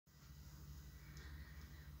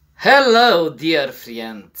Hello, dear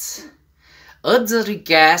friends. At the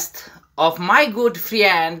request of my good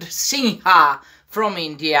friend Sinha from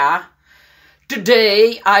India,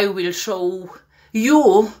 today I will show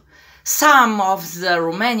you some of the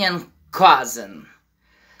Romanian cuisine.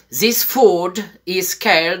 This food is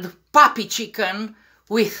called puppy chicken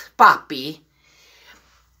with puppy.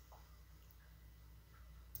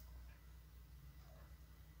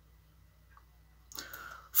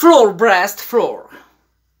 Flour breast flour.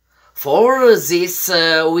 For this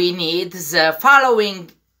we need the following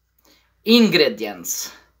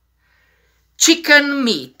ingredients: chicken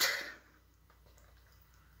meat,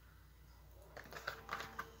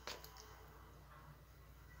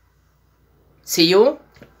 see you,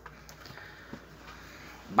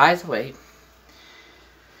 by the way,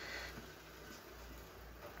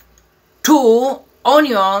 2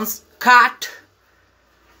 onions cut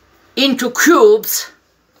into cubes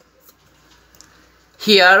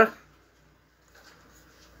here,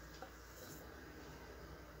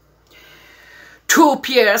 2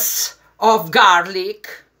 pieces of garlic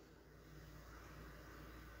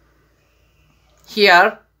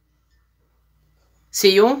here,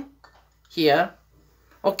 see you, here,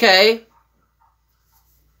 okay,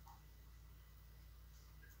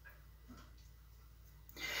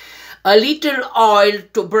 a little oil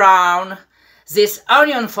to brown this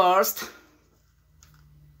onion first,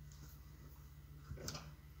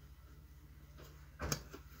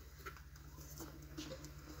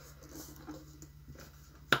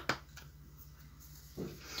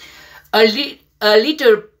 a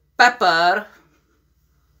little pepper,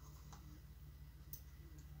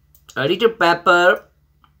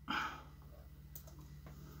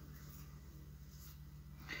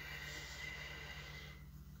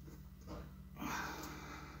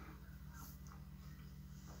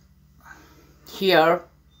 here,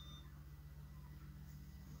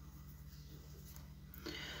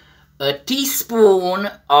 a teaspoon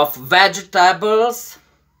of vegetables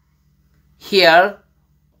here,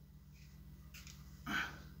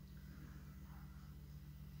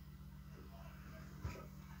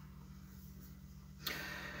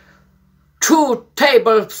 two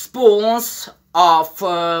tablespoons of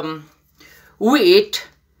wheat,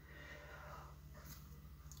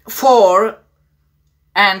 4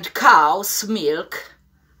 and cow's milk,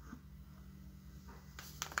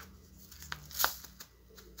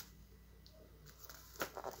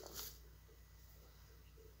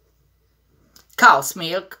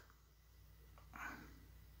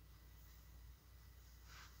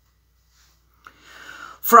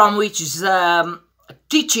 from which the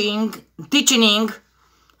thickening,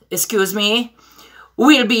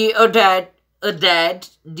 will be added and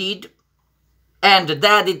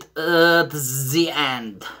added at the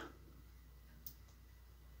end,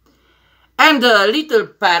 and a little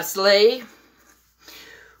parsley,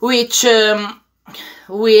 which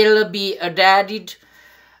will be added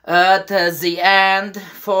at the end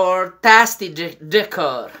for tasty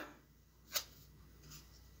decor.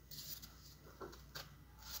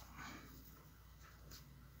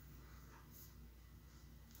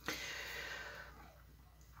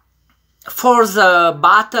 For the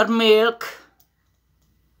buttermilk,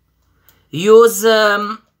 use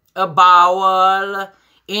a bowl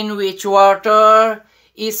in which water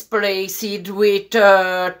is placed with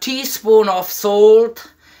a teaspoon of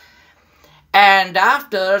salt, and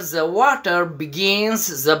after the water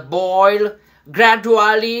begins the boil,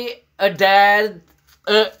 gradually add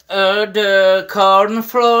corn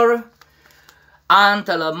flour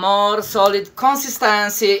until a more solid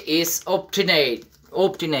consistency is obtained.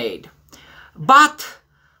 But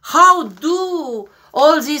how do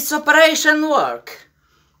all this operation work?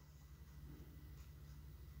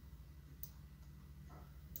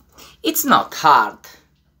 It's not hard.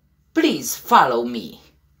 Please follow me.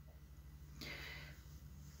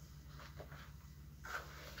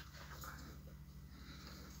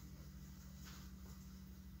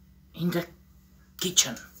 In the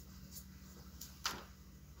kitchen.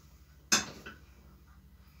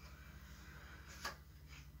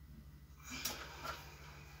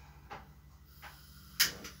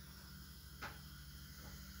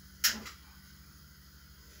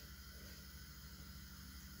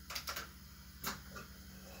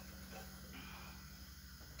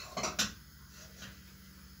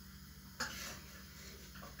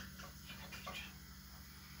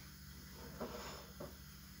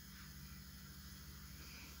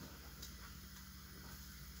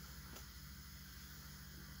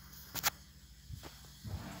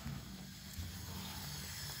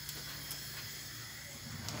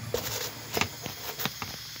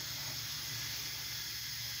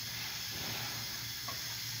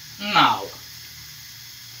 Now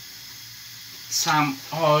some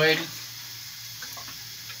oil.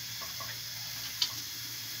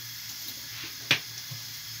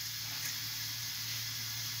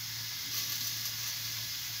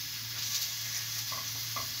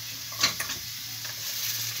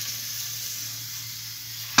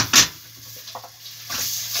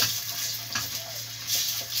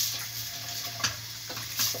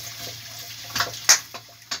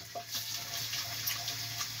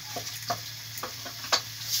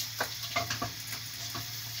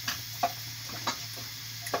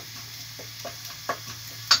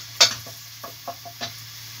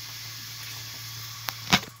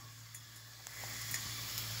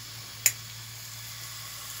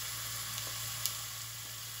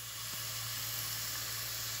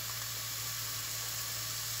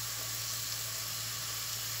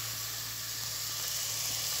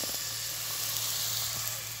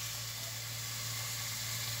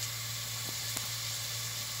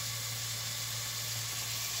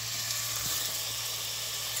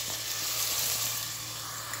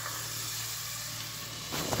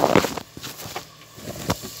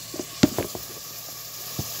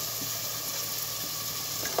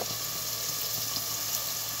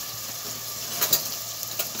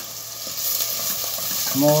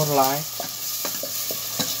 More light.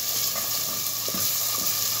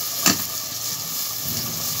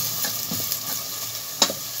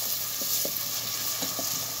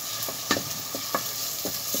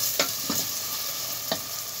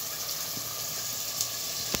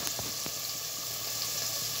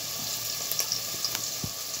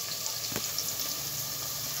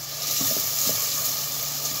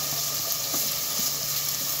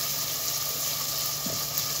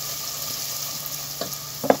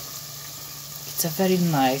 It's a very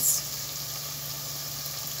nice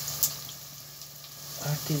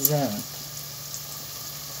artisan